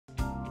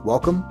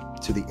Welcome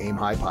to the Aim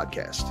High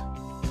podcast.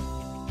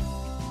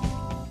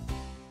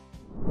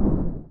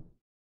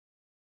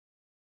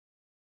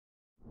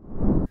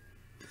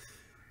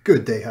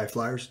 Good day, high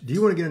flyers. Do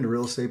you want to get into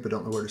real estate but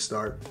don't know where to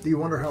start? Do you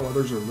wonder how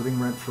others are living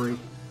rent-free?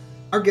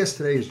 Our guest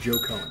today is Joe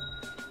Cohen.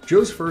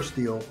 Joe's first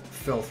deal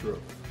fell through,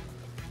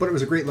 but it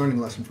was a great learning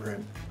lesson for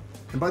him.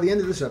 And by the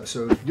end of this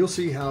episode, you'll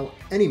see how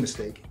any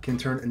mistake can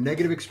turn a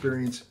negative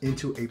experience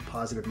into a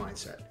positive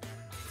mindset.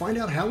 Find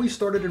out how he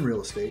started in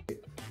real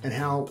estate and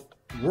how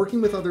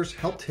working with others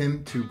helped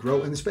him to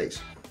grow in the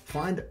space.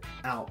 Find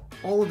out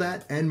all of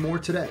that and more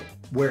today,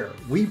 where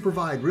we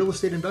provide real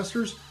estate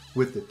investors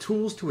with the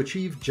tools to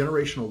achieve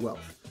generational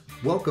wealth.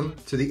 Welcome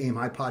to the Aim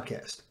High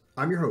podcast.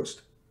 I'm your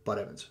host, Bud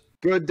Evans.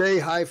 Good day,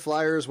 high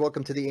flyers.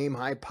 Welcome to the Aim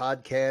High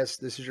podcast.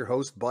 This is your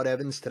host, Bud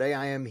Evans. Today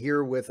I am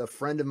here with a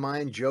friend of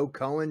mine, Joe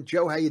Cohen.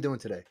 Joe, how you doing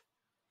today?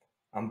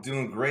 I'm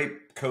doing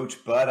great,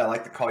 Coach Bud. I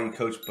like to call you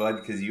Coach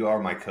Bud because you are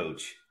my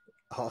coach.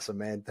 Awesome,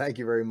 man. Thank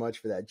you very much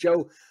for that.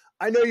 Joe,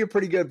 I know you're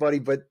pretty good, buddy,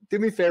 but do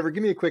me a favor,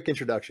 give me a quick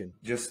introduction.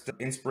 Just an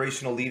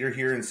inspirational leader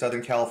here in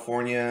Southern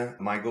California.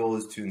 My goal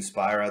is to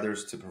inspire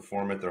others to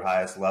perform at their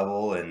highest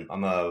level. And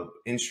I'm an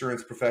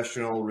insurance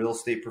professional, real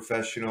estate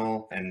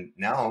professional, and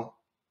now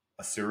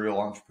a serial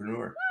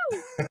entrepreneur.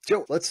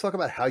 Joe, let's talk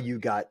about how you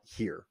got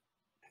here.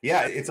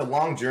 Yeah, it's a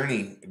long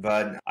journey,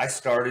 but I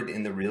started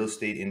in the real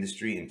estate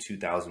industry in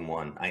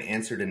 2001. I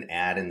answered an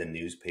ad in the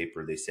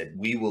newspaper. They said,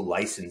 "We will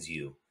license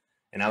you."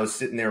 And I was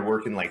sitting there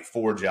working like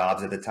 4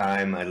 jobs at the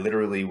time. I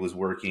literally was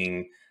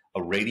working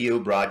a radio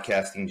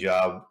broadcasting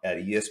job at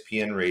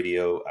ESPN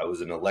Radio. I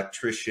was an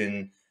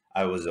electrician.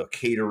 I was a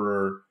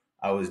caterer.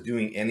 I was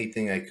doing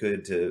anything I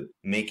could to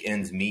make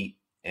ends meet.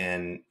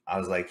 And I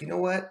was like, you know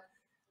what?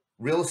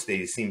 Real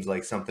estate seems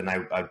like something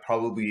I'd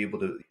probably be able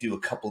to do a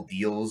couple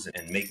deals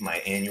and make my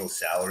annual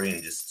salary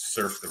and just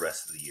surf the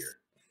rest of the year.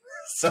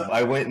 So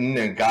I went in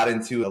and got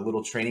into a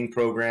little training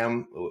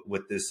program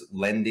with this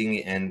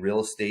lending and real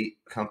estate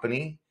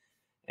company.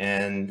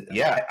 And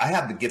yeah, I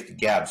have the gift of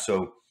gab.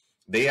 So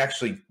they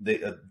actually,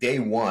 day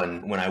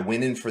one, when I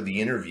went in for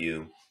the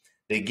interview,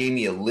 they gave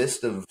me a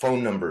list of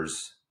phone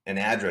numbers and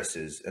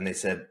addresses. And they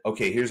said,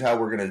 okay, here's how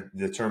we're going to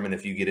determine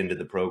if you get into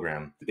the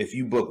program. If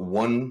you book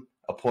one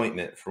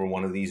appointment for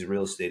one of these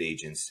real estate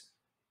agents,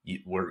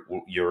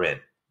 you're in.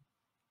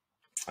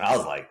 I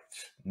was like,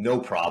 no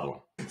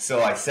problem.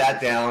 So I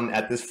sat down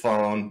at this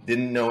phone,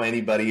 didn't know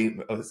anybody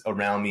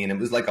around me, and it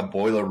was like a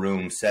boiler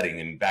room setting.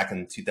 And back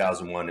in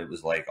 2001, it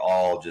was like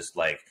all just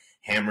like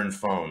hammering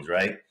phones,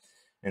 right?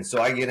 And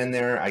so I get in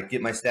there, I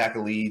get my stack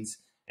of leads,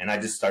 and I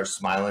just start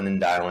smiling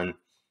and dialing.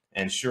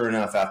 And sure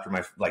enough, after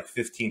my like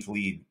 15th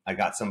lead, I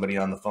got somebody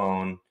on the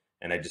phone,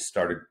 and I just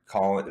started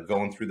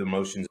going through the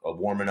motions of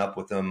warming up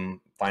with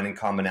them, finding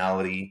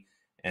commonality,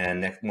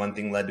 and one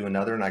thing led to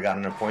another, and I got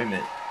an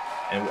appointment.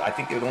 And I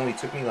think it only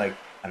took me like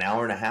an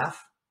hour and a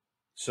half.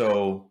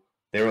 So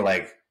they were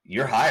like,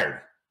 "You're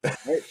hired."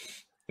 Right.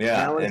 Yeah.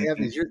 An hour and a half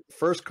is your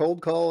first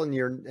cold call, and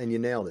you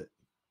nailed it.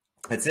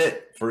 That's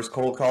it. First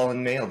cold call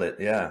and nailed it.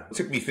 Yeah. It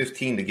took me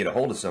 15 to get a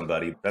hold of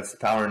somebody. That's the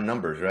power in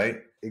numbers,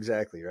 right?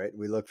 Exactly, right?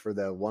 We look for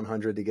the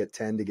 100 to get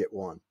 10 to get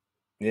 1.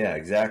 Yeah,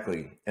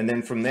 exactly. And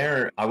then from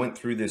there, I went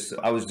through this.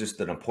 I was just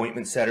an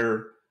appointment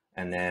setter.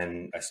 And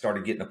then I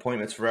started getting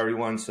appointments for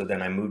everyone. So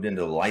then I moved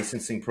into the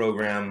licensing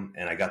program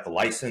and I got the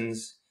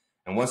license.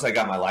 And once I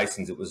got my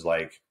license, it was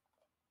like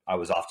I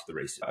was off to the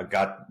races. I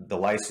got the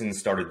license,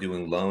 started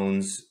doing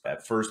loans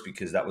at first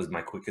because that was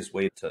my quickest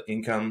way to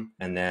income.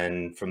 And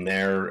then from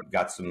there, I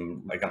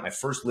got my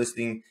first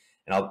listing.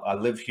 And I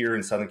live here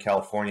in Southern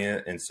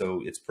California. And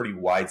so it's pretty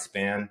wide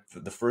span.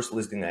 The first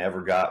listing I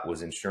ever got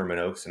was in Sherman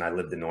Oaks. And I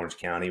lived in Orange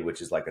County,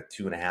 which is like a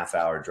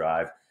 2.5-hour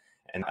drive.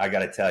 And I got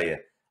to tell you,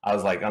 I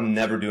was like, I'm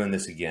never doing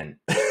this again.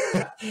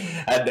 I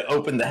had to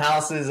open the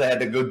houses. I had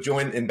to go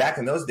join. And back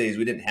in those days,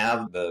 we didn't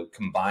have the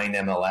combined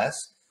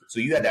MLS. So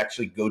you had to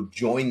actually go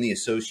join the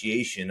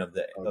association of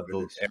the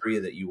area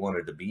that you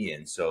wanted to be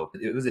in. So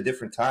it was a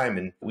different time.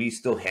 And we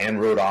still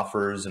hand wrote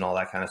offers and all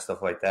that kind of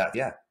stuff like that.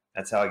 Yeah,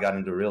 that's how I got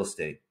into real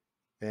estate.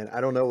 Man, I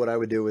don't know what I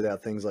would do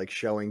without things like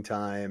Showing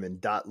Time and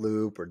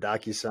Dotloop or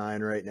DocuSign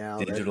right now.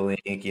 Digital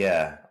ink,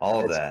 yeah,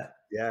 all of that.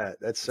 Yeah,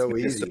 that's so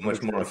easy. It's so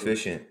much more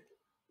efficient.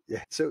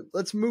 Yeah. So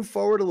let's move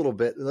forward a little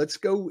bit. Let's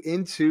go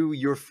into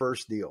your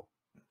first deal.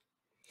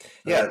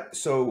 Yeah.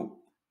 So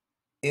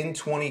in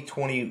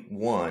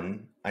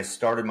 2021, I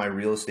started my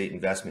real estate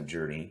investment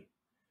journey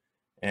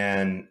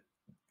and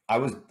I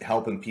was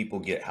helping people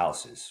get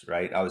houses,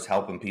 right? I was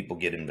helping people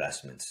get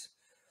investments.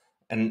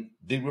 And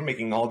they were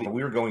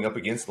we were going up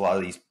against a lot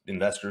of these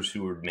investors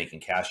who were making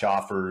cash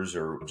offers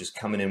or just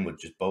coming in with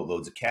just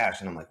boatloads of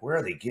cash. And I'm like, where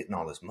are they getting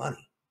all this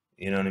money?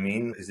 You know what I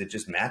mean? Is it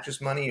just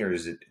mattress money or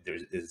is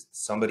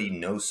somebody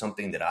knows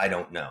something that I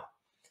don't know?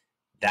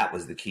 That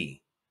was the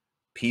key.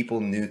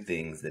 People knew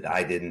things that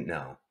I didn't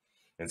know.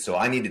 And so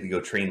I needed to go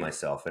train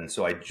myself. And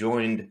so I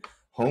joined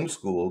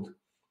Homeschooled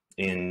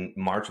in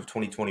March of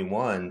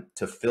 2021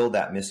 to fill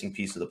that missing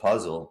piece of the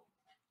puzzle.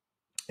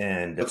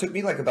 And it took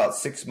me like about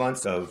 6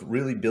 months of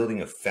really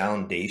building a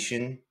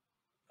foundation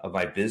of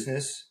my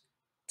business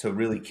to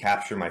really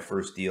capture my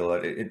first deal.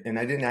 And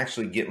I didn't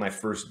actually get my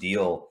first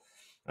deal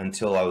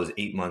until I was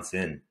 8 months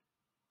in.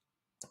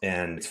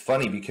 And it's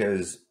funny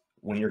because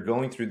when you're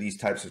going through these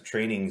types of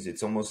trainings,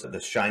 it's almost the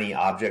shiny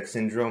object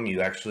syndrome.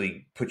 You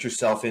actually put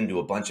yourself into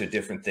a bunch of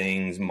different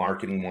things,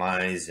 marketing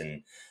wise,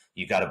 and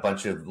you got a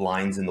bunch of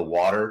lines in the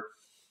water.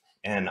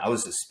 And I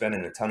was just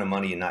spending a ton of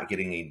money and not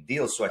getting any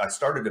deals. So I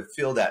started to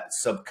feel that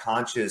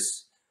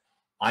subconscious,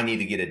 I need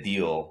to get a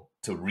deal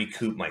to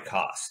recoup my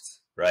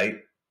costs, right?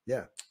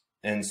 Yeah.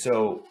 And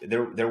so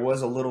there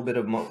was a little bit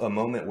of a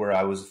moment where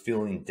I was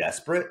feeling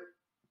desperate.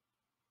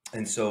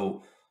 And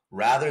so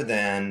rather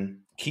than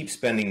keep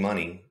spending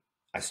money,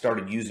 I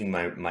started using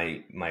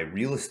my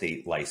real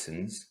estate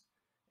license,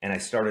 and I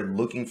started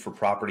looking for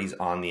properties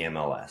on the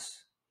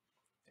MLS.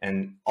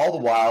 And all the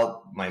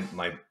while, my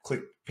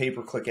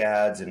pay-per-click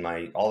ads and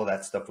all of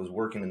that stuff was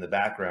working in the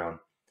background.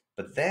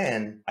 But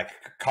then I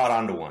caught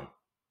onto one,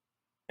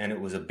 and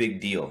it was a big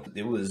deal.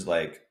 It was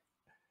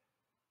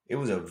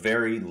a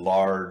very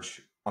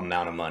large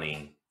amount of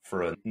money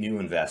for a new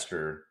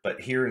investor.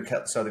 But here in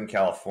Southern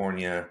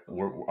California,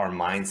 our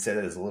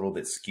mindset is a little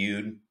bit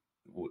skewed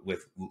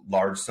with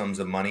large sums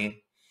of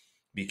money,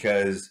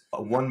 because a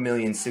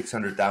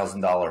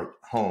 $1,600,000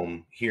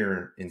 home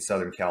here in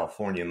Southern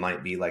California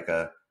might be like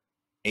a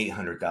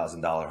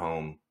 $800,000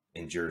 home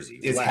in Jersey.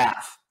 It's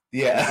half.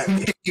 Yeah,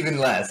 even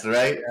less,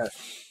 right? Yeah.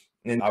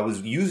 And I was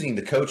using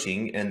the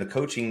coaching, and the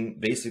coaching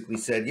basically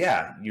said,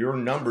 yeah, your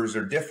numbers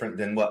are different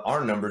than what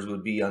our numbers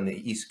would be on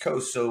the East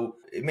Coast. So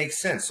it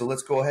makes sense. So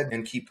let's go ahead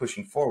and keep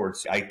pushing forward.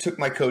 So I took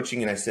my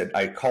coaching and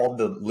I called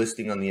the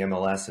listing on the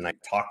MLS, and I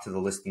talked to the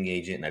listing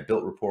agent, and I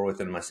built rapport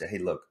with him. I said, hey,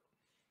 look,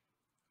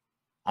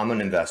 I'm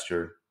an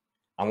investor.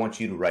 I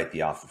want you to write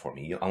the offer for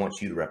me. I want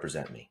you to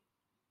represent me.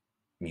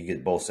 You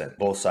get both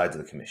sides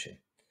of the commission.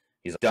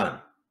 He's like, done.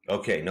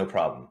 Okay, no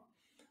problem.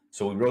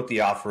 So we wrote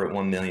the offer at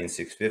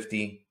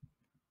 $1,650,000.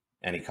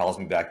 And he calls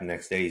me back the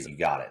next day. He's like, you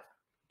got it.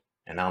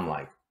 And I'm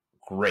like,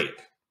 great.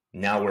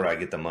 Now where do I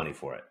get the money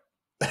for it?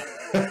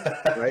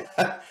 Right.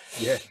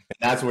 Yeah. And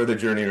that's where the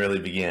journey really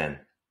began.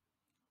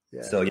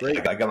 Yeah. So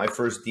yeah, I got my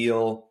first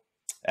deal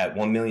at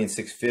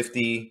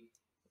 $1,650,000.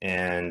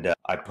 And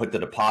I put the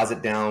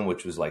deposit down,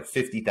 which was like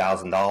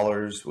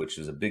 $50,000, which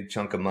was a big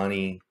chunk of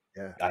money.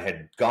 Yeah. I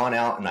had gone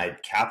out and I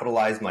had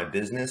capitalized my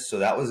business. So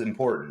that was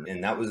important.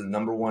 And that was the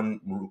number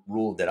one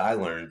rule that I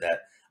learned,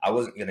 that I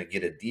wasn't going to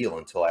get a deal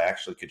until I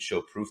actually could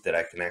show proof that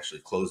I can actually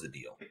close the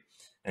deal.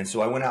 And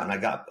so I went out and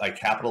I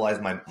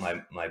capitalized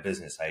my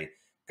business. I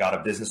got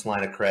a business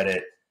line of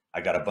credit. I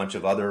got a bunch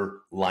of other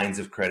lines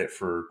of credit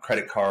for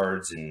credit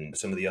cards and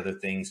some of the other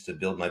things to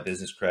build my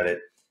business credit.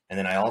 And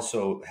then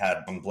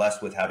I'm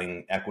blessed with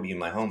having equity in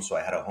my home. So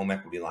I had a home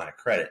equity line of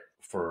credit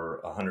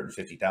for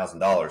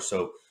 $150,000.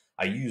 So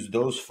I used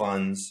those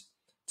funds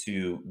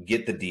to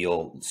get the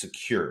deal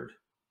secured.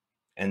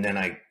 And then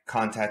I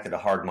contacted a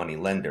hard money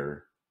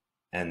lender.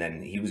 And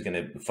then he was going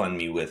to fund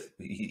me with,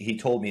 he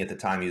told me at the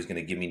time he was going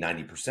to give me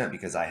 90%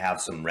 because I have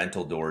some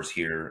rental doors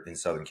here in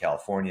Southern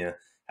California,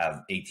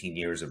 have 18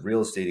 years of real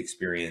estate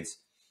experience.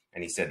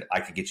 And he said, I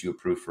could get you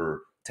approved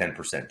for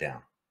 10%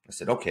 down. I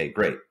said, okay,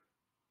 great.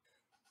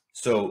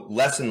 So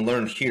lesson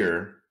learned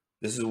here,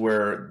 this is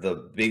where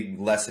the big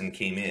lesson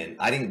came in.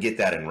 I didn't get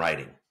that in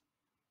writing.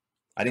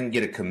 I didn't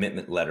get a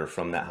commitment letter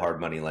from that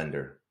hard money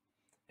lender.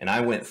 And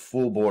I went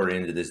full bore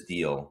into this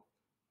deal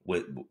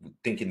with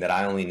thinking that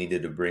I only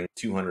needed to bring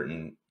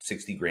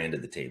 $260,000 to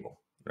the table,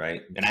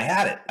 right? And I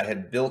had it. I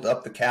had built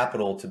up the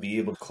capital to be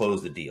able to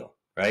close the deal,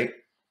 right?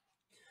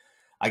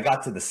 I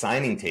got to the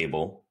signing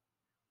table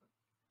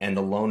and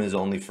the loan is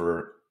only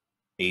for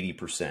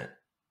 80%.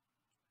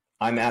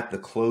 I'm at the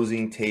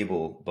closing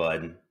table,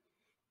 bud,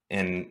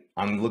 and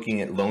I'm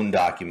looking at loan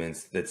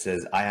documents that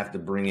says I have to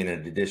bring in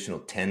an additional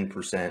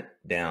 10%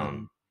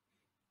 down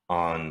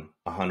on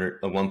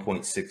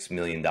 $1.6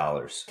 million.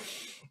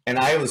 And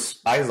I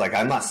was like,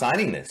 I'm not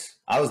signing this.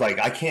 I was like,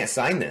 I can't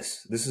sign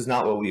this. This is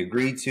not what we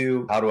agreed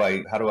to. How do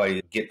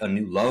I get a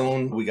new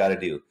loan? What we got to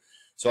do.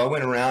 So I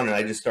went around and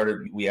I just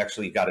we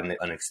actually got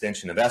an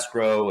extension of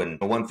escrow, and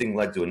one thing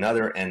led to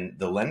another, and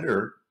the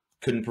lender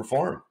couldn't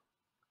perform.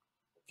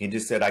 He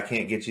just said, I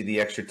can't get you the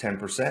extra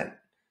 10%.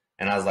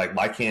 And I was like,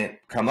 well, I can't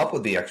come up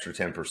with the extra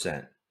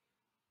 10%.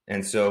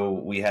 And so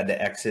we had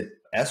to exit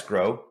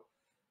escrow.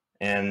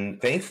 And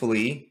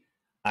thankfully,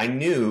 I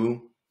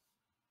knew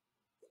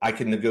I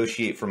could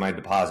negotiate for my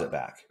deposit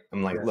back.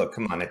 I'm like, look,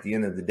 come on, at the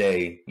end of the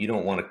day, you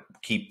don't want to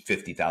keep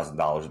 $50,000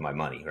 of my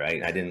money,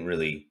 right?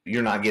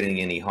 You're not getting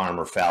any harm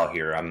or foul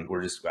here.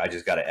 I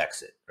just got to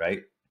exit,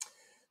 right?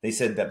 They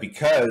said that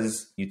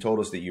because you told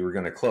us that you were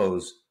going to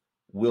close,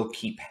 we'll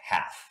keep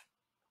half.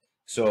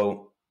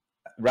 So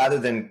rather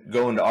than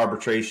go into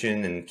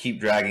arbitration and keep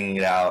dragging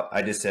it out,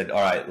 I just said, all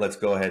right, let's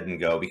go ahead and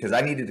go, because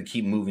I needed to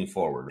keep moving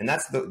forward. And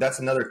that's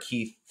another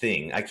key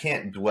thing. I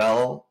can't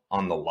dwell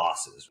on the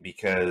losses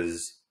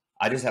because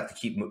I just have to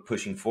keep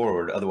pushing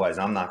forward. Otherwise,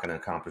 I'm not going to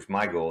accomplish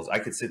my goals. I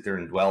could sit there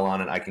and dwell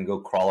on it. I can go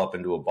crawl up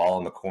into a ball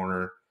in the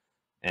corner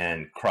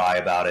and cry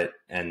about it.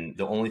 And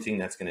the only thing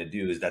that's going to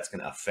do is that's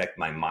going to affect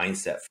my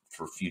mindset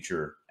for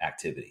future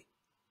activity.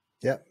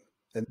 Yeah.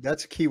 And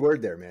that's a key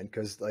word there, man.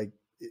 Cause like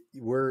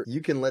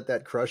you can let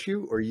that crush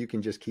you, or you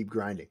can just keep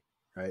grinding.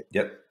 Right.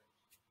 Yep.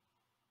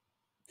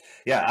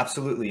 Yeah,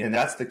 absolutely. And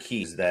that's the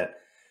key, is that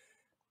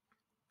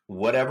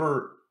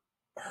whatever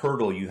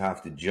hurdle you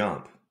have to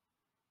jump,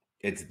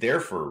 it's there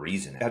for a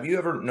reason. Have you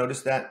ever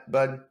noticed that,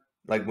 bud?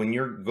 Like when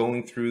you're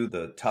going through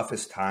the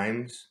toughest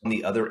times, on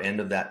the other end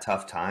of that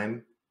tough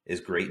time is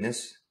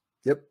greatness.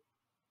 Yep.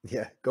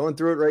 Yeah. Going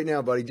through it right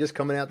now, buddy. Just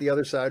coming out the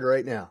other side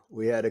right now.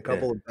 We had a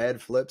couple of bad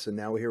flips, and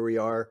now here we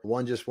are.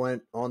 One just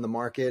went on the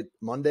market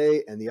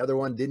Monday, and the other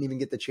one didn't even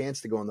get the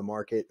chance to go on the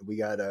market. We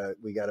got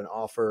an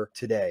offer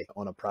today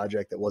on a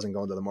project that wasn't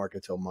going to the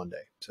market till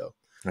Monday. So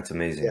that's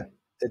amazing.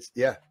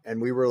 Yeah.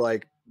 And we were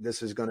like,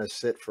 this is going to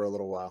sit for a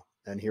little while.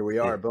 And here we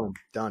are. Boom,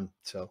 done.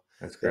 So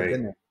that's great.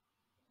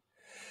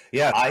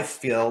 Yeah. I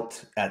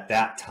felt at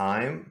that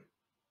time,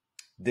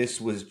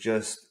 this was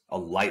just a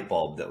light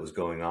bulb that was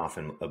going off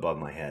above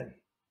my head.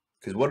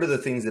 Because what are the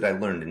things that I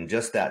learned in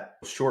just that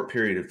short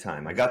period of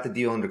time? I got the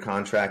deal under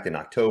contract in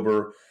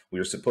October. We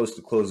were supposed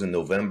to close in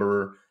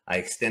November. I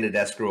extended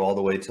escrow all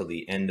the way till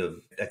the end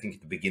of, I think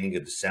at the beginning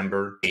of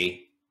December.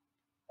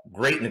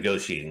 Great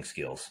negotiating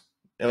skills.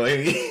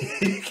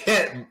 You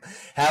can't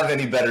have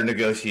any better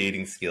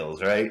negotiating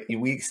skills, right?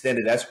 We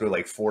extended escrow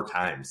like 4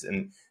 times.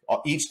 And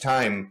each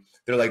time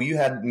they're like, you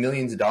had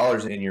millions of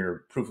dollars in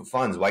your proof of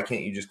funds. Why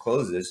can't you just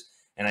close this?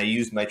 And I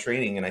used my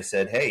training and I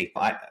said, hey,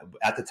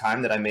 at the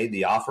time that I made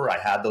the offer, I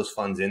had those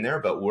funds in there,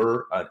 but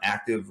we're an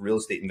active real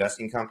estate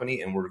investing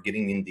company and we're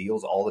getting in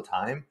deals all the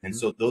time. And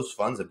so those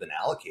funds have been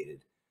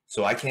allocated.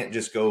 So I can't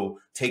just go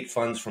take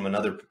funds from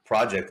another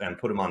project and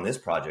put them on this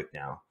project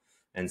now.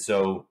 And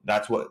so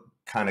that's what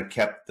kind of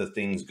kept the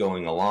things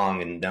going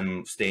along, and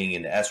them staying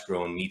into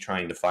escrow and me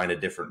trying to find a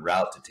different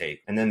route to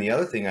take. And then the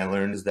other thing I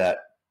learned is that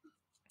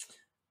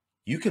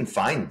you can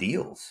find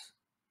deals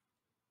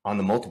on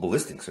the multiple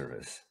listing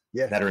service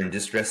that are in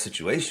distressed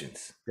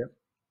situations. Yep.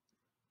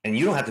 And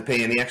you don't have to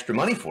pay any extra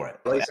money for it.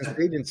 Licensed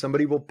agent,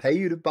 somebody will pay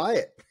you to buy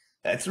it.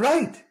 That's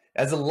right.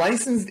 As a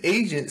licensed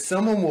agent,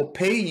 someone will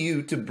pay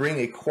you to bring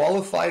a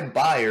qualified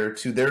buyer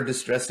to their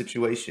distressed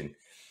situation.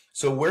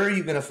 So where are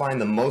you going to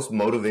find the most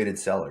motivated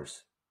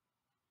sellers?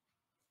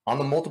 On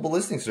the multiple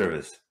listing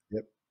service.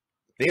 Yep.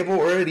 They have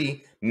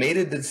already made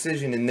a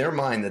decision in their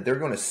mind that they're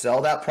going to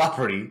sell that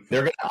property.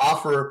 They're going to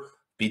offer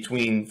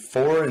between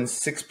 4 and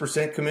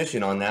 6%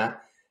 commission on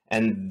that.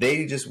 And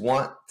they just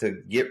want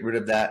to get rid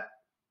of that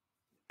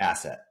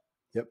asset.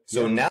 Yep.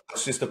 So now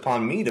it's just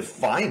upon me to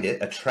find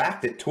it,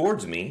 attract it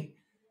towards me,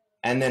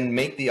 and then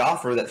make the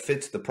offer that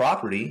fits the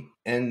property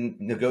and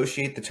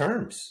negotiate the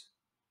terms.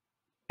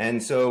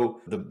 And so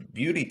the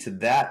beauty to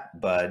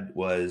that, bud,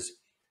 was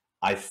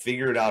I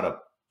figured out a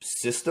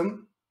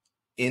system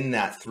in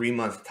that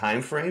 3-month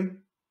time frame,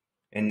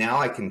 and now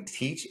I can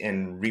teach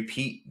and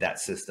repeat that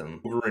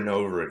system over and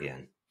over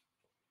again.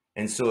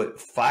 And so it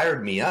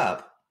fired me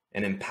up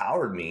and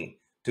empowered me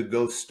to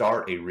go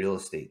start a real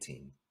estate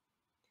team.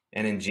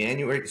 And in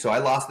January, so I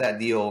lost that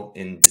deal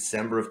in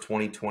December of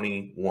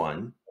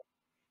 2021,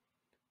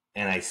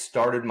 and I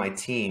started my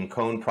team,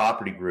 Cohen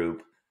Property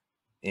Group,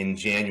 in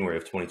January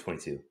of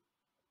 2022.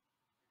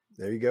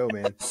 There you go,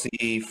 man.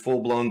 See,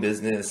 full-blown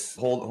business,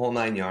 whole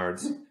 9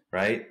 yards,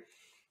 right?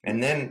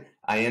 And then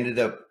I ended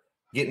up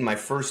getting my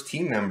first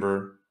team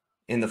member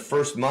in the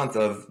first month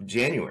of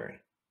January.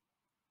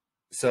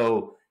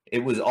 So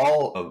it was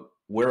all of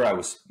where I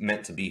was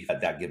meant to be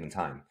at that given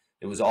time.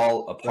 It was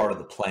all a part of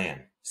the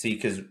plan. See,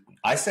 because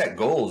I set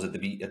goals at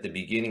the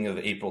beginning of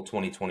April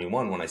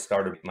 2021 when I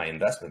started my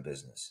investment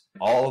business.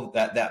 All of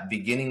that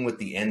beginning with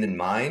the end in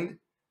mind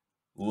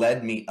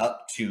led me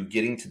up to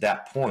getting to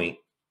that point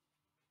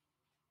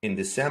in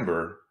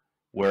December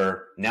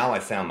where now I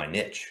found my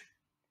niche.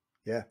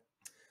 Yeah.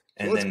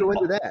 And so let's then go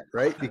into that,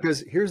 right?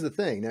 Because here's the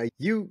thing. Now,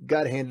 you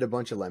got handed a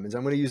bunch of lemons.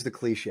 I'm going to use the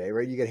cliche,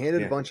 right? You got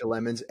handed a bunch of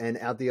lemons, and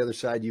out the other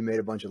side, you made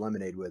a bunch of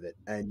lemonade with it.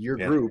 And your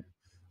group,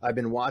 I've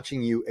been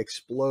watching you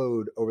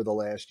explode over the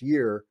last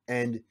year.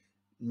 And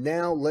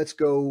now let's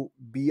go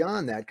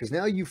beyond that, because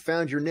now you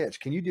found your niche.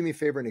 Can you do me a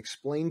favor and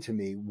explain to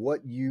me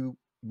what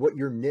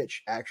your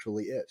niche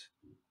actually is?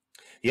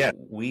 Yeah,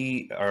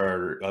 we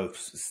are a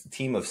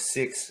team of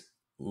 6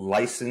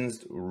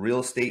 licensed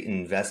real estate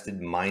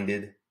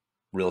minded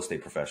real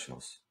estate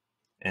professionals.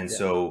 And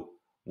so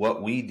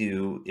what we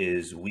do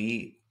is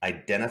we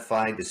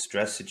identify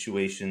distress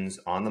situations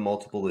on the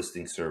multiple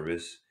listing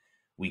service.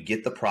 We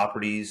get the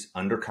properties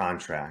under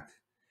contract,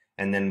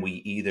 and then we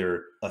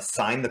either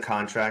assign the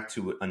contract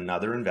to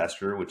another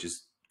investor, which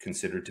is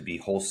considered to be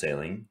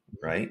wholesaling,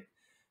 right?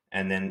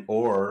 And then,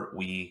 or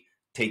we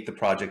take the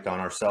project on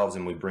ourselves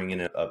and we bring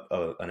in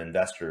an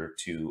investor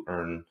to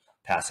earn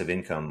passive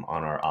income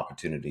on our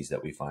opportunities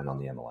that we find on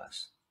the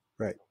MLS.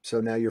 Right. So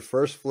now your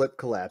first flip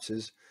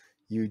collapses.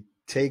 You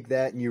take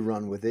that and you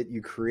run with it.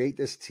 You create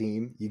this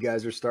team. You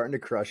guys are starting to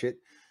crush it.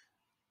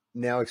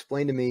 Now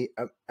explain to me,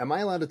 am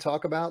I allowed to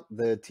talk about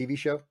the TV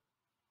show?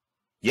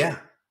 Yeah.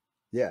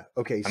 Yeah.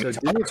 Okay. I So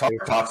mean,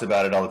 Tucker talks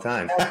about it all the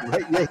time.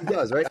 Right? Yeah, he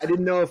does. Right. I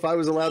didn't know if I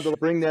was allowed to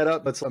bring that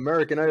up, but it's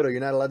American Idol. You're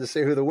not allowed to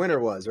say who the winner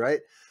was,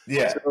 right?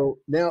 Yeah. So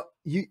now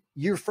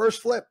your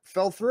first flip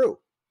fell through.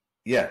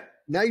 Yeah.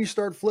 Now you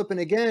start flipping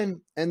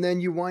again, and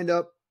then you wind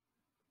up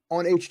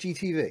on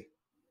HGTV.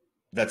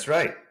 That's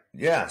right.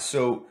 Yeah.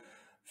 So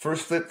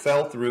first flip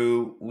fell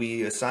through.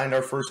 We signed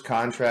our first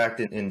contract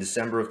in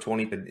December of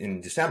 20.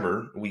 In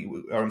December,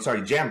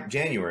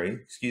 January.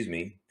 Excuse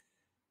me.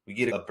 We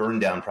get a burn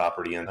down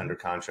property under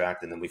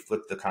contract, and then we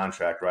flipped the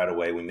contract right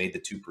away. We made the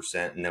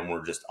 2%, and then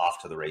we're just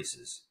off to the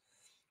races.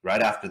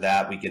 Right after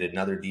that, we get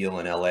another deal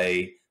in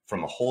LA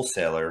from a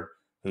wholesaler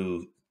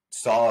who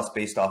saw us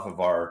based off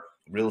of our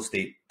real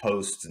estate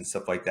posts and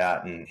stuff like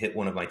that, and hit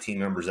one of my team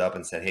members up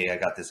and said, "Hey, I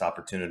got this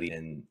opportunity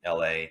in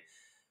LA."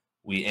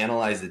 We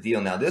analyzed the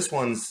deal. Now, this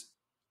one's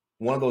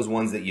one of those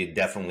ones that you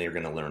definitely are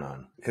going to learn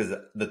on, because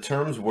the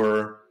terms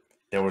were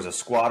there was a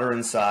squatter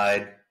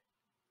inside.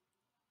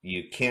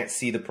 You can't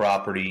see the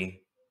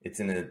property. It's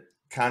in a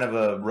kind of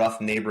a rough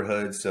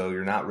neighborhood, so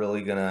you're not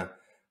really going to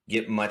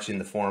get much in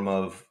the form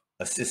of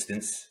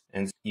assistance.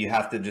 And you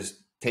have to just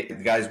take, the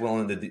guy's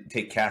willing to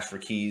take cash for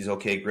keys.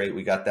 Okay, great.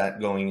 We got that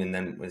going. And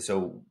then,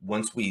 so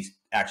once we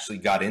actually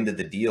got into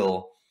the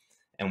deal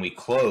and we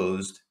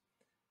closed,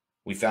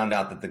 we found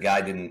out that the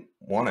guy didn't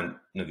want to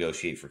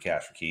negotiate for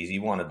cash for keys. He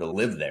wanted to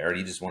live there.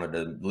 He just wanted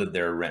to live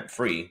there rent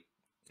free.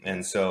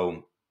 And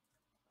so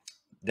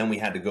then we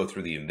had to go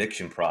through the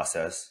eviction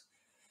process.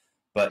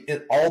 But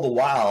all the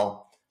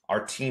while,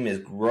 our team is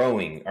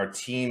growing. Our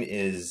team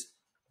is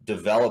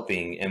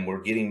developing, and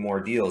we're getting more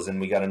deals. And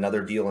we got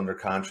another deal under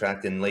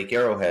contract in Lake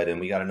Arrowhead,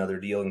 and we got another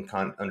deal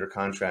under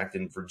contract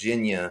in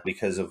Virginia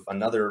because of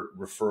another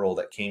referral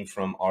that came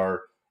from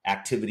our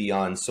activity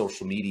on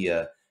social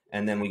media.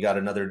 And then we got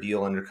another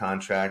deal under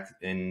contract.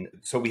 And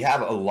so we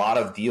have a lot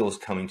of deals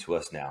coming to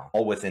us now,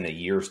 all within a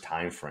year's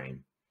time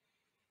frame.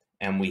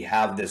 And we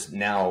have this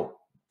now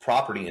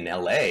property in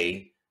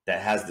LA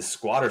that has the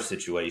squatter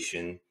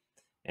situation.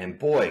 And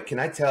boy, can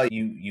I tell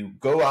you, you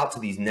go out to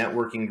these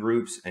networking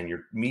groups and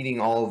you're meeting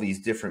all of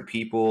these different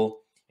people.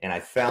 And I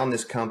found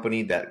this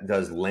company that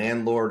does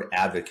landlord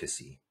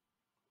advocacy.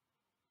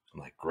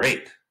 I'm like,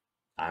 great.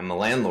 I'm a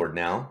landlord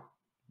now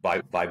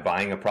by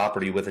buying a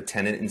property with a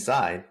tenant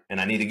inside, and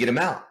I need to get him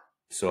out.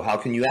 So how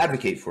can you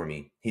advocate for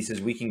me? He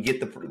says, we can get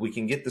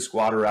the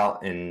squatter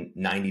out in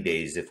 90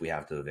 days if we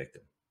have to evict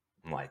him.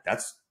 I'm like,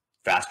 that's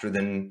faster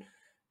than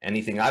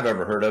anything I've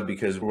ever heard of,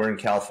 because we're in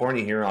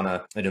California here on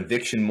an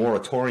eviction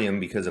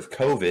moratorium because of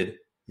COVID.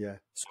 Yeah.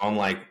 So I'm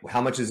like,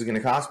 how much is it going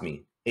to cost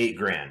me?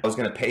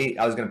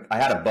 $8,000. I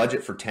had a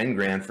budget for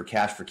 $10,000 for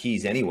cash for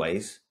keys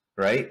anyways.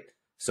 Right.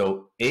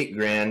 So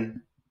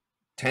 $8,000,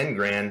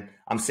 $10,000,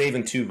 I'm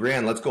saving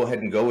 $2,000. Let's go ahead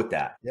and go with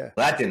that. Yeah.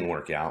 Well, that didn't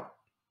work out.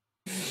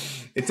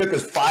 It took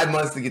us 5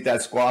 months to get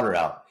that squatter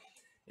out.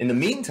 In the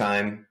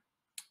meantime,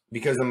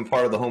 because I'm a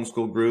part of the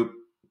homeschool group,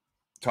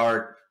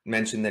 Tark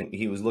mentioned that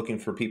he was looking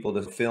for people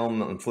to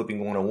film on Flipping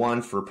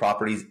 101 for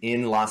properties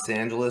in Los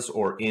Angeles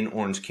or in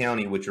Orange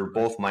County, which are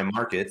both my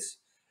markets.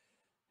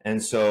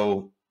 And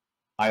so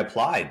I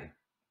applied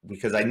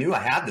because I knew I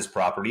had this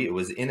property. It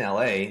was in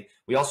LA.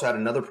 We also had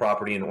another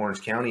property in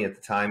Orange County at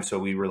the time. So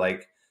we were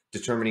like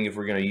determining if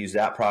we're going to use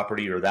that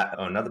property or that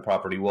another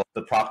property. Well,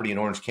 the property in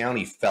Orange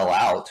County fell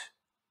out,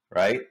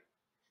 right?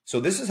 So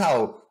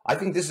I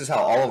think this is how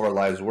all of our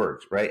lives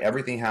work, right?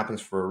 Everything happens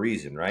for a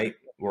reason, right?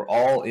 We're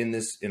all in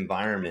this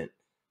environment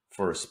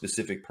for a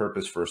specific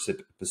purpose, for a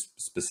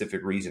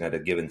specific reason at a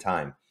given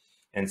time.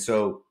 And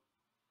so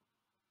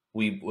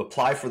we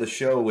apply for the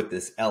show with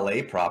this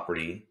LA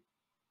property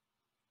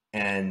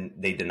and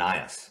they deny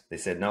us. They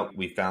said, no,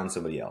 we found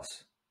somebody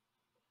else.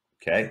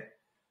 Okay.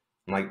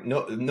 I'm like,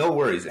 no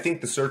worries. I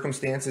think the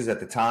circumstances at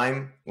the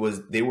time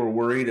was they were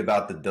worried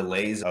about the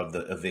delays of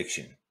the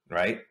eviction,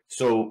 right?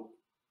 So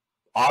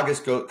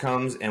August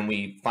comes and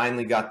we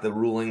finally got the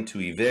ruling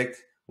to evict.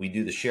 We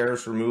do the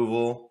sheriff's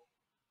removal.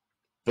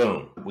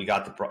 Boom. We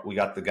got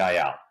the guy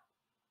out.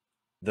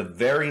 The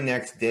very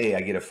next day,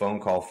 I get a phone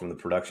call from the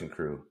production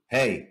crew.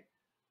 Hey,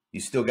 you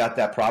still got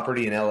that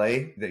property in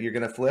LA that you're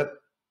going to flip?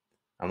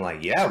 I'm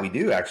like, yeah, we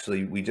do.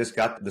 Actually, we just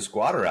got the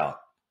squatter out.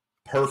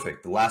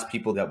 Perfect. The last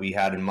people that we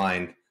had in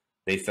mind,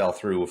 they fell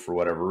through for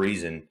whatever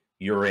reason.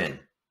 You're in.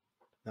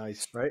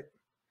 Nice, right?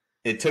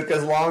 It took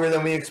us longer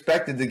than we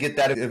expected to get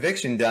that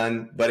eviction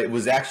done, but it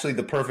was actually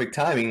the perfect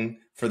timing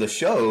for the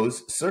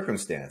show's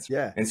circumstance.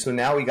 Yeah. And so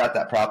now we got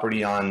that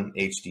property on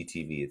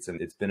HGTV.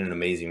 It's been an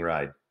amazing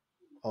ride.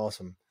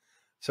 Awesome.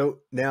 So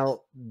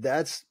now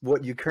that's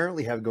what you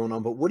currently have going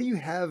on, but what do you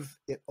have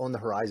on the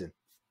horizon?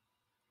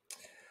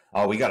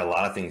 Oh, we got a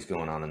lot of things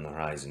going on the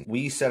horizon.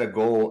 We set a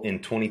goal in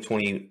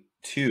 2022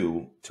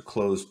 to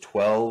close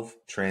 12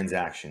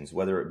 transactions,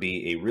 whether it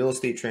be a real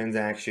estate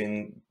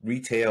transaction,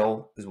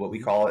 retail is what we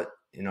call it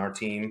in our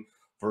team,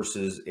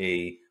 versus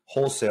a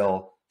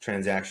wholesale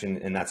transaction,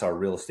 and that's our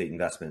real estate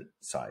investment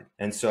side.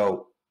 And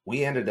so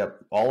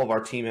all of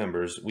our team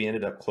members, we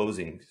ended up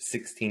closing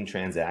 16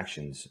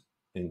 transactions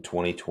in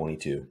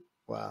 2022.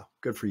 Wow.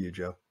 Good for you,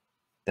 Joe.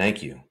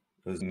 Thank you.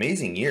 It was an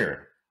amazing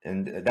year.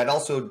 And that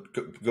also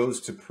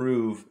goes to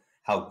prove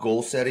how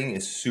goal setting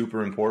is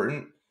super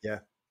important. Yeah.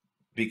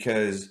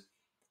 Because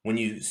when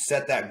you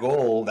set that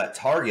goal, that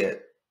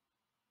target,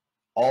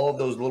 all of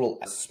those little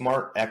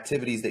smart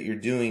activities that you're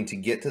doing to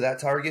get to that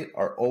target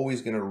are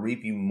always going to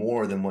reap you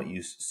more than what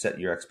you set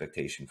your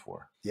expectation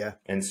for. Yeah.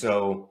 And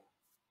so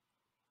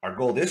our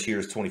goal this year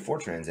is 24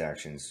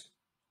 transactions.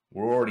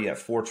 We're already at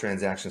 4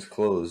 transactions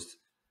closed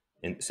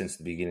since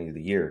the beginning of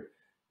the year.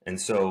 And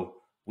so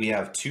we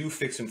have 2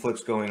 fix and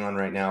flips going on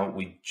right now.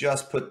 We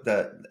just put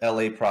the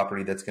LA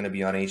property that's going to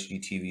be on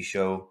HGTV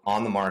show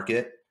on the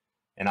market.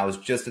 And I was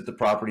just at the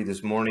property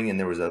this morning, and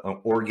there was an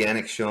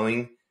organic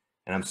showing,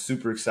 and I'm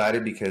super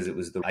excited because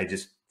I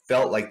just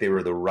felt like they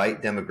were the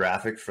right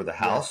demographic for the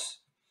house.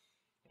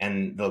 Yeah.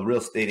 And the real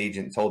estate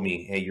agent told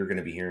me, hey, you're going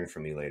to be hearing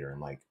from me later. I'm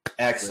like,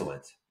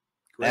 excellent.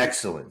 Great.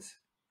 Excellent.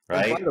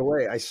 Right. And by the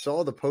way, I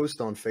saw the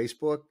post on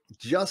Facebook.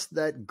 Just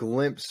that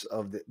glimpse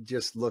of it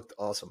just looked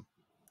awesome.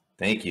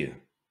 Thank you.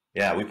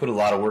 Yeah, we put a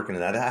lot of work into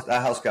that.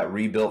 That house got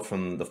rebuilt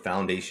from the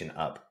foundation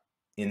up,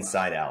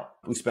 inside out.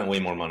 We spent way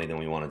more money than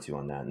we wanted to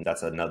on that. And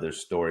that's another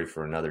story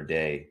for another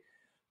day.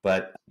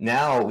 But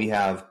now we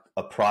have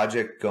a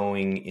project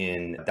going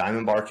in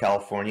Diamond Bar,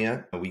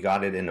 California. We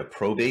got it in a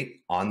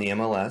probate on the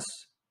MLS.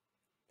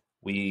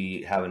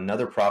 We have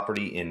another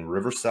property in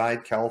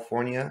Riverside,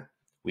 California.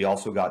 We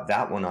also got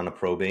that one on a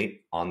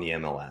probate on the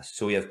MLS.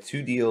 So we have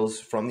 2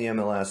 deals from the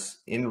MLS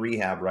in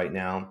rehab right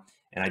now.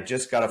 And I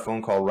just got a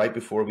phone call right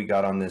before we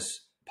got on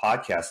this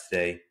podcast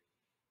today.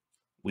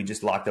 We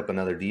just locked up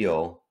another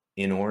deal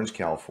in Orange,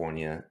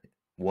 California,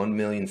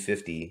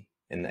 $1,050,000,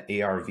 and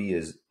the ARV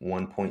is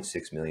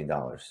 $1.6 million.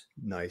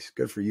 Nice.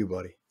 Good for you,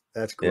 buddy.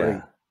 That's great.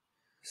 Yeah.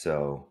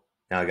 So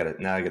now I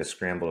gotta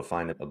scramble to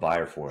find a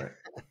buyer for it.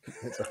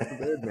 It's all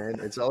good, man.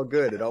 It's all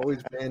good. It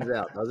always pans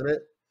out, doesn't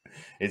it?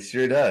 It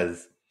sure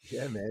does.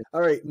 Yeah, man.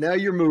 All right. Now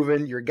you're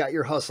moving. You've got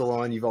your hustle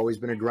on. You've always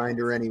been a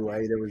grinder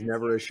anyway. There was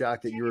never a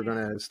shock that you were going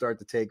to start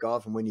to take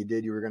off. And when you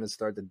did, you were going to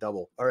start to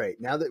double. All right.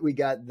 Now that we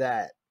got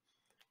that,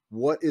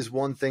 what is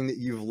one thing that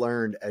you've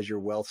learned as your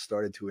wealth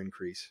started to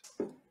increase?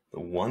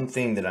 The one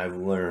thing that I've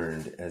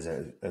learned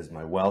as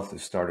my wealth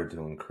has started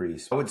to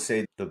increase, I would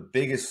say the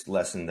biggest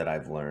lesson that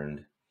I've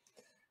learned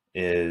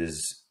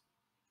is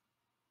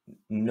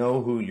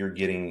know who you're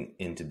getting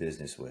into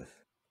business with.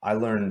 I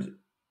learned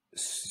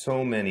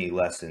so many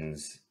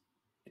lessons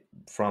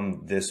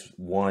from this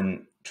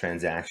one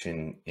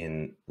transaction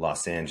in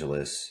Los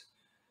Angeles.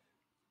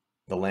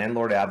 The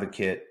landlord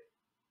advocate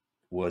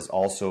was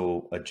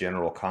also a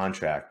general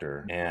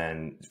contractor.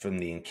 And from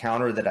the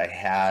encounter that I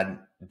had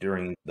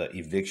during the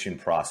eviction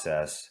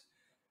process,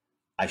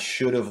 I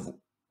should have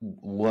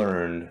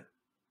learned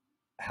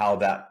how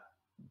that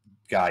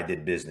guy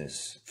did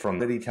business. From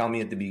what did he tell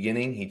me at the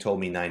beginning? He told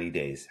me 90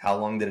 days. How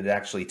long did it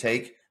actually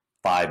take?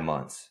 5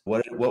 months.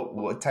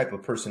 What type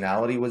of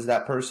personality was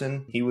that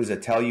person? He was a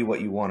tell you what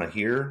you want to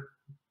hear,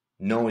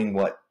 knowing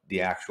what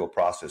the actual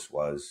process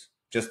was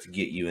just to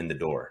get you in the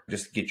door,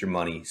 just to get your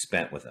money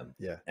spent with him.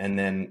 Yeah. And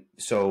then,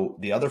 so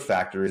the other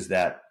factor is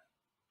that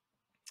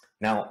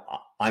now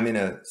I'm in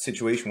a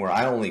situation where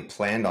I only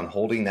planned on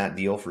holding that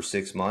deal for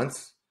 6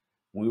 months.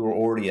 We were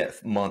already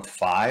at month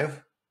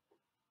 5.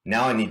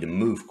 Now I need to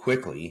move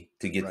quickly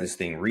to get this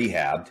thing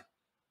rehabbed.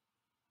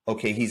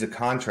 Okay, he's a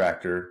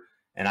contractor.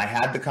 And I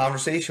had the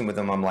conversation with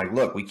him. I'm like,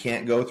 look, we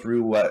can't go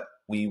through what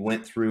we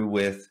went through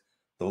with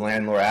the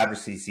landlord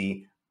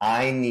advocacy.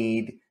 I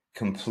need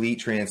complete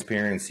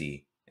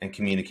transparency and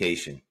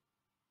communication.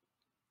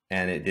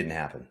 And it didn't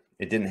happen.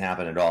 It didn't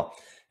happen at all.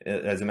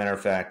 As a matter of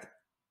fact,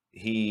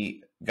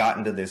 he got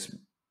into this.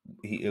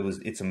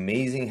 It's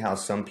amazing how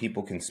some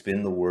people can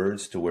spin the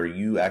words to where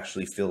you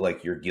actually feel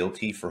like you're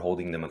guilty for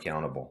holding them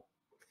accountable.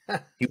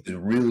 He was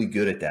really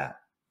good at that.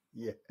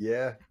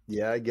 Yeah,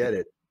 I get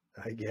it.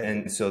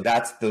 And so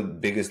that's the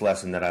biggest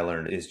lesson that I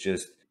learned is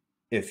just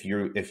if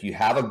you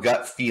have a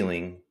gut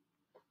feeling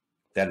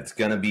that it's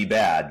going to be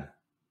bad,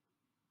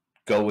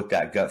 go with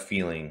that gut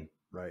feeling.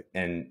 Right.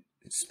 And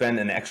spend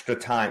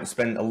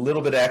a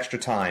little bit of extra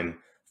time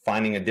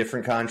finding a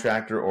different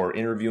contractor or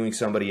interviewing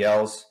somebody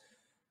else,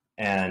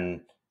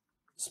 and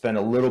spend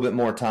a little bit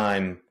more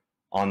time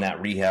on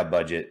that rehab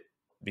budget,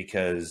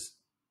 because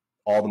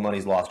all the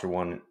money's lost or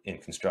won in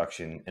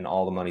construction, and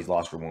all the money's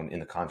lost or won in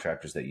the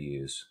contractors that you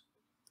use.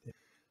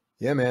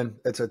 Yeah, man,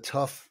 it's a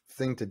tough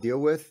thing to deal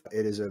with.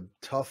 It is a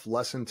tough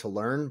lesson to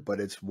learn, but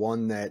it's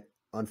one that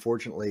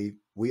unfortunately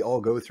we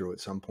all go through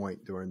at some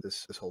point during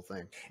this whole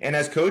thing. And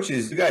as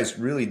coaches, you guys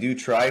really do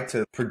try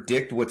to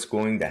predict what's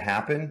going to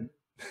happen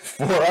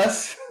for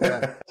us.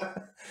 Yeah.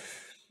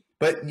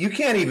 But you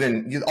can't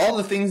even, all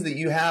the things that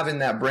you have in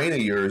that brain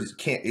of yours,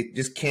 it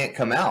just can't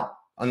come out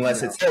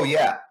unless it's, oh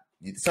yeah,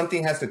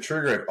 something has to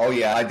trigger it. Oh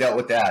yeah, I dealt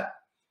with that.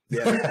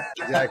 Yeah,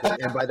 exactly.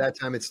 And by that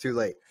time, it's too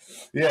late.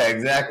 Yeah,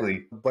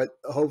 exactly. But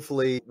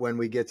hopefully when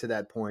we get to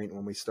that point,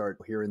 when we start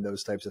hearing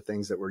those types of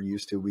things that we're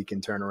used to, we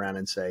can turn around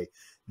and say,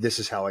 this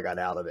is how I got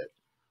out of it.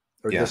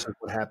 Or this is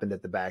what happened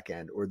at the back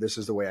end. Or this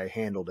is the way I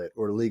handled it.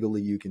 Or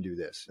legally, you can do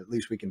this. At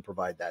least we can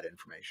provide that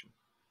information.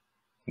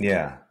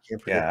 Yeah.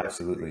 Can't predict Yeah, everything,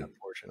 absolutely.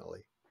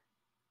 unfortunately.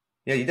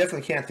 Yeah, you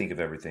definitely can't think of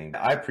everything.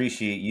 I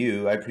appreciate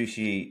you. I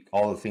appreciate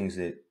all the things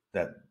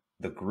that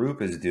the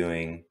group is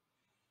doing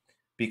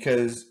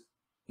because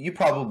you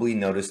probably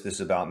noticed this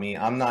about me.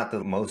 I'm not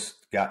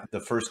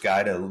the first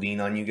guy to lean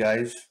on you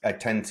guys. I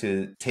tend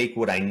to take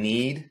what I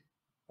need,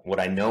 what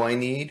I know I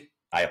need,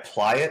 I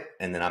apply it,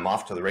 and then I'm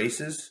off to the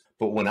races.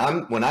 But when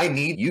I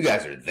need, you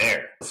guys are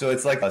there. So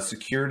it's like a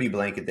security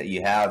blanket that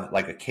you have,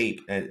 like a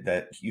cape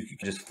that you can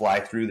just fly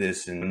through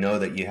this and know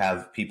that you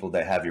have people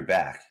that have your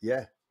back.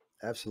 Yeah,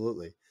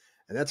 absolutely.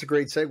 And that's a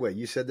great segue.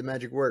 You said the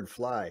magic word,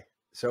 fly.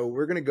 So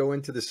we're going to go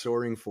into the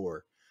soaring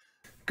four.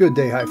 Good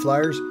day, high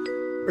flyers.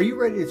 Are you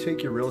ready to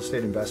take your real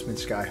estate investment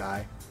sky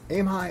high?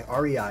 Aim High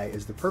REI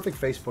is the perfect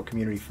Facebook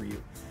community for you.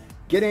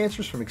 Get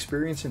answers from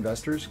experienced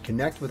investors,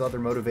 connect with other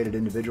motivated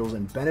individuals,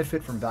 and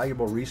benefit from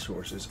valuable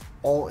resources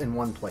all in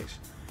one place.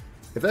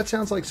 If that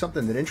sounds like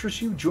something that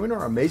interests you, join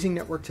our amazing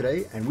network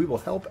today and we will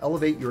help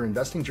elevate your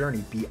investing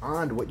journey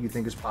beyond what you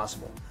think is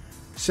possible.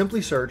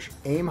 Simply search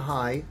Aim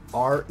High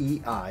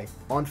REI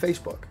on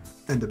Facebook.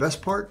 And the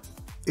best part,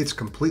 it's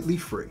completely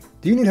free.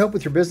 Do you need help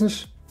with your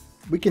business?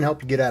 We can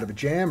help you get out of a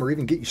jam or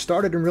even get you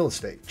started in real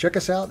estate. Check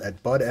us out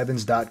at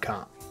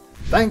budevans.com.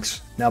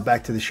 Thanks. Now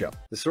back to the show.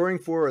 The soaring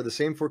four are the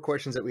same four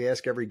questions that we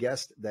ask every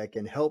guest that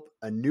can help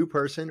a new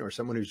person or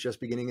someone who's just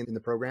beginning in the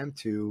program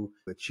to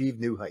achieve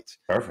new heights.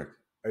 Perfect.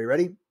 Are you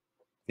ready?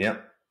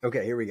 Yep.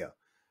 Okay, here we go.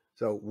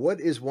 So what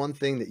is one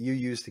thing that you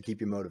use to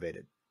keep you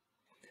motivated?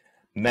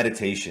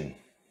 Meditation.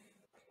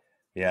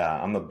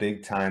 Yeah, I'm a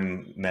big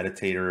time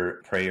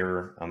meditator,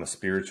 prayer. I'm a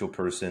spiritual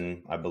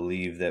person. I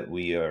believe that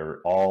we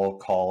are all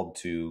called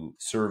to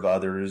serve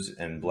others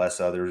and bless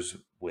others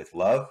with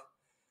love.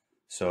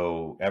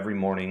 So every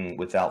morning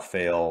without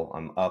fail,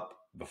 I'm up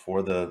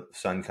before the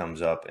sun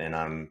comes up and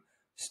I'm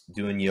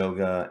doing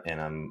yoga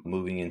and I'm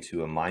moving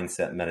into a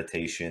mindset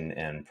meditation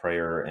and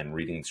prayer and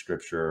reading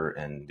scripture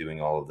and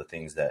doing all of the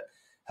things that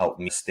help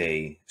me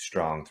stay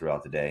strong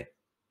throughout the day.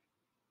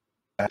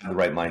 Have the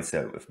right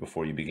mindset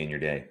before you begin your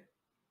day.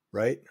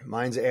 Right?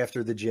 Mine's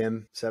after the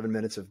gym, 7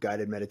 minutes of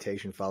guided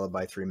meditation followed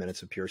by 3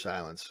 minutes of pure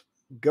silence.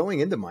 Going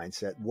into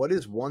mindset, what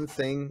is one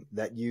thing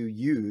that you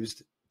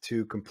used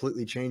to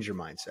completely change your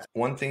mindset?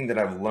 One thing that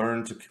I've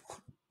learned to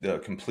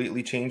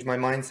completely change my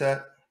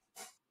mindset,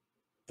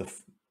 the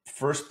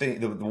first thing,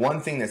 the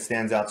one thing that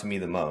stands out to me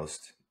the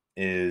most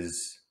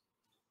is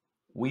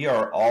we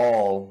are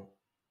all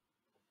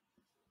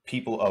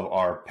people of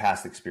our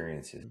past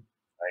experiences,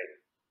 right?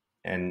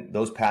 And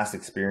those past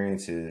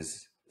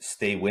experiences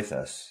stay with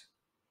us.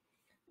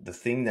 The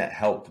thing that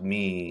helped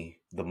me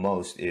the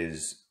most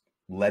is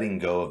letting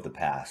go of the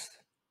past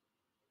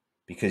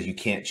because you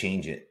can't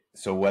change it.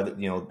 So whether,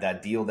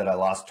 that deal that I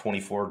lost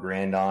 24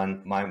 grand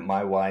on,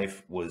 my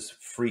wife was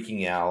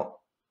freaking out,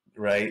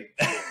 right?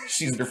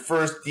 She's her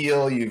first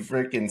deal. You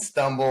freaking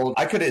stumbled.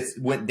 I could have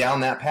went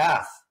down that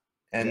path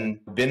and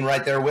been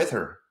right there with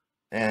her.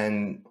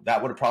 And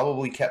that would have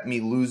probably kept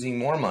me losing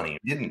more money. I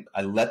didn't.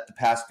 I let the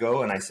past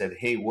go and I said,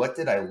 hey, what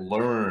did I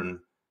learn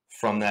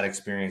from that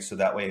experience? So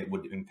that way it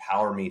would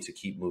empower me to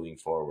keep moving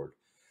forward.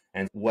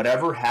 And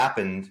whatever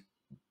happened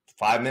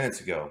 5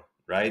 minutes ago,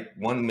 right?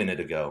 1 minute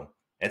ago,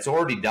 it's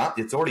already done.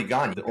 It's already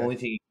gone. The only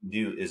thing you can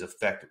do is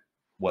affect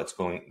what's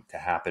going to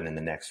happen in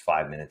the next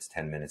 5 minutes,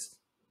 10 minutes,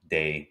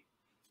 day,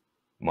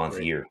 month,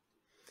 year.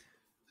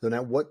 So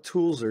now what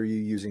tools are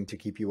you using to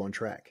keep you on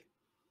track?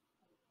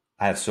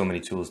 I have so many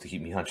tools to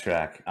keep me on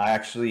track. I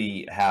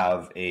actually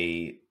have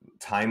a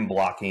time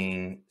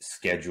blocking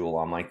schedule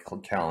on my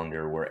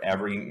calendar where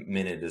every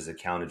minute is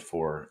accounted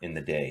for in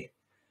the day.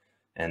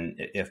 And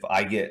if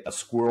I get a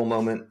squirrel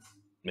moment,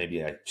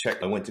 maybe I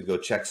went to go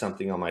check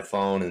something on my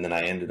phone and then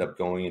I ended up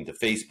going into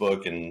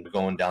Facebook and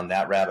going down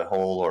that rabbit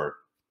hole, or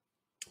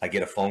I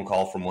get a phone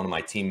call from one of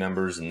my team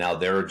members and now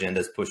their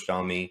agenda is pushed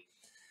on me.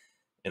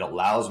 It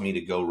allows me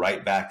to go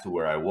right back to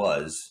where I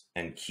was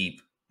and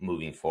keep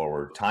moving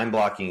forward. Time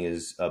blocking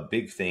is a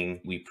big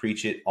thing. We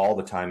preach it all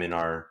the time in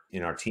our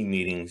team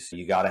meetings.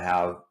 You got to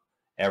have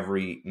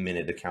every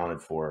minute accounted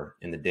for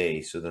in the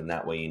day. So then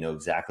that way, you know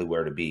exactly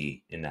where to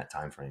be in that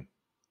time frame.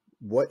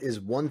 What is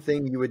one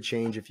thing you would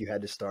change if you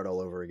had to start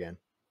all over again?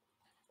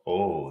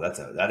 Oh,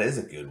 that is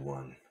a good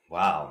one.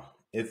 Wow.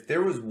 If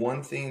there was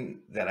one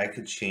thing that I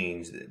could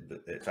change,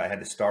 if I had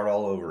to start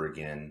all over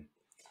again,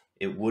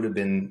 it would have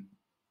been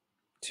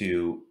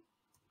to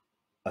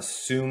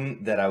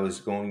assume that I was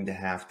going to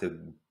have to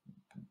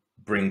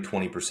bring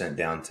 20%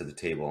 down to the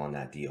table on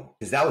that deal,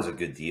 because that was a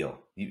good deal.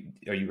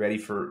 Are you ready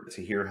to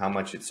hear how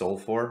much it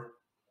sold for?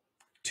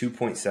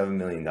 $2.7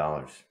 million.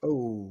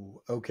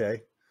 Oh,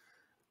 okay.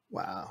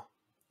 Wow.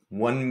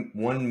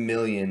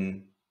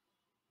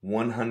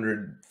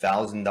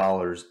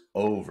 $1,100,000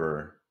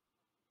 over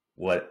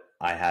what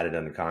I had it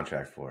under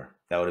contract for.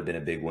 That would have been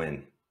a big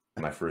win.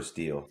 My first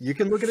deal. You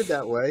can look at it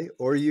that way,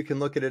 or you can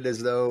look at it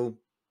as though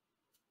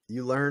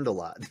you learned a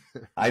lot.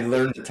 I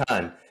learned a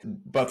ton.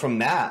 But from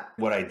that,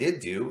 what I did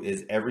do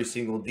is every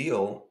single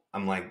deal,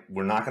 I'm like,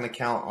 we're not going to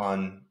count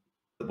on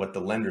what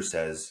the lender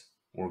says.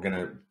 We're going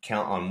to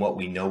count on what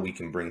we know we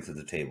can bring to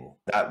the table.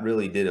 That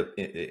really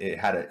it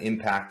had an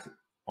impact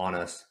on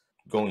us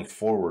going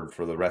forward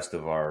for the rest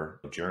of our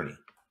journey.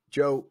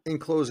 Joe, in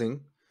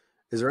closing,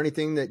 is there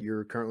anything that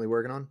you're currently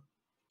working on?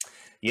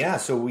 Yeah,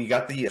 so we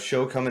got the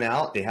show coming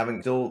out. They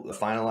haven't still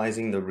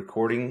finalizing the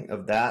recording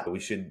of that. We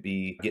should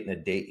be getting a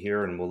date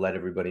here, and we'll let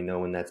everybody know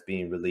when that's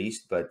being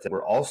released. But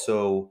we're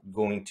also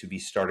going to be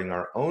starting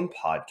our own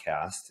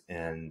podcast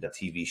and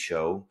TV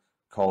show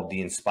called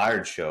The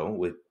Inspired Show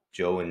with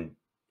Joe and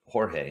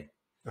Jorge.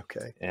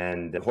 Okay.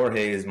 And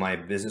Jorge is my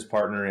business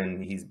partner,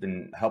 and he's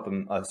been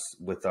helping us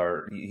with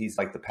he's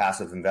like the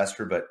passive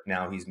investor, but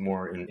now he's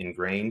more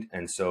ingrained.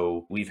 And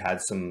so we've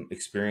had some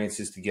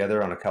experiences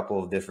together on a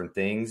couple of different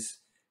things.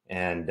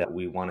 And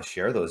we want to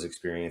share those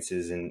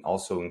experiences, and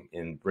also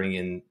bring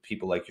in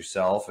people like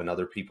yourself and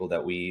other people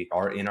that we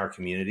are in our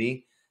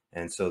community.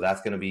 And so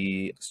that's going to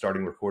be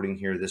starting recording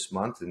here this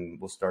month, and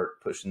we'll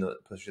start pushing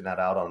that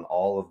out on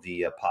all of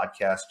the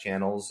podcast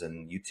channels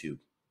and YouTube.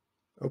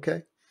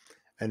 Okay.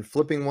 And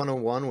Flipping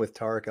 101 with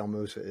Tarek El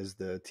Moussa is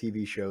the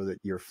TV show that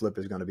your flip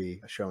is going to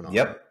be shown on.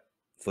 Yep.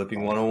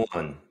 Flipping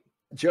 101.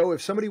 Joe,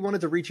 if somebody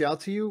wanted to reach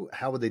out to you,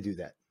 how would they do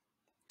that?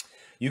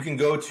 You can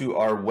go to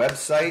our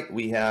website.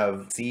 We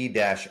have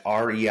c-rei.com.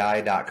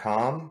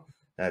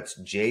 That's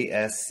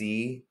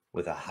JSC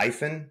with a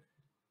hyphen,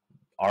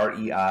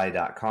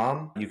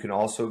 rei.com. You can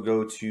also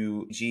go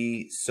to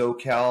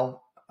gsocal.com.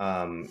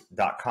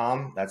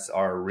 That's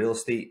our real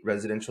estate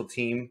residential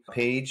team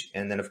page.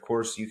 And then, of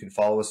course, you can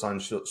follow us on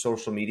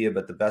social media,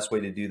 but the best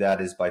way to do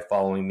that is by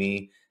following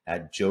me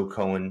at Joe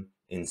Cohen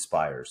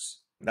Inspires.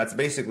 That's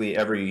basically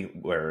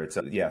everywhere. It's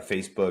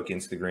Facebook,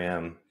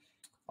 Instagram,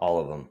 all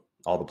of them.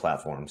 All the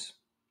platforms.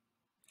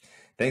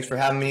 Thanks for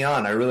having me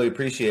on. I really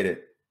appreciate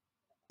it.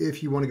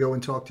 If you want to go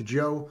and talk to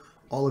Joe,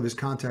 all of his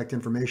contact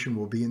information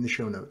will be in the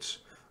show notes.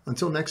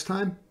 Until next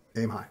time,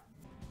 aim high.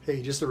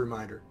 Hey, just a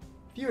reminder,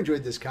 if you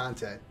enjoyed this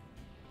content,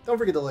 don't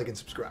forget to like and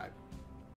subscribe.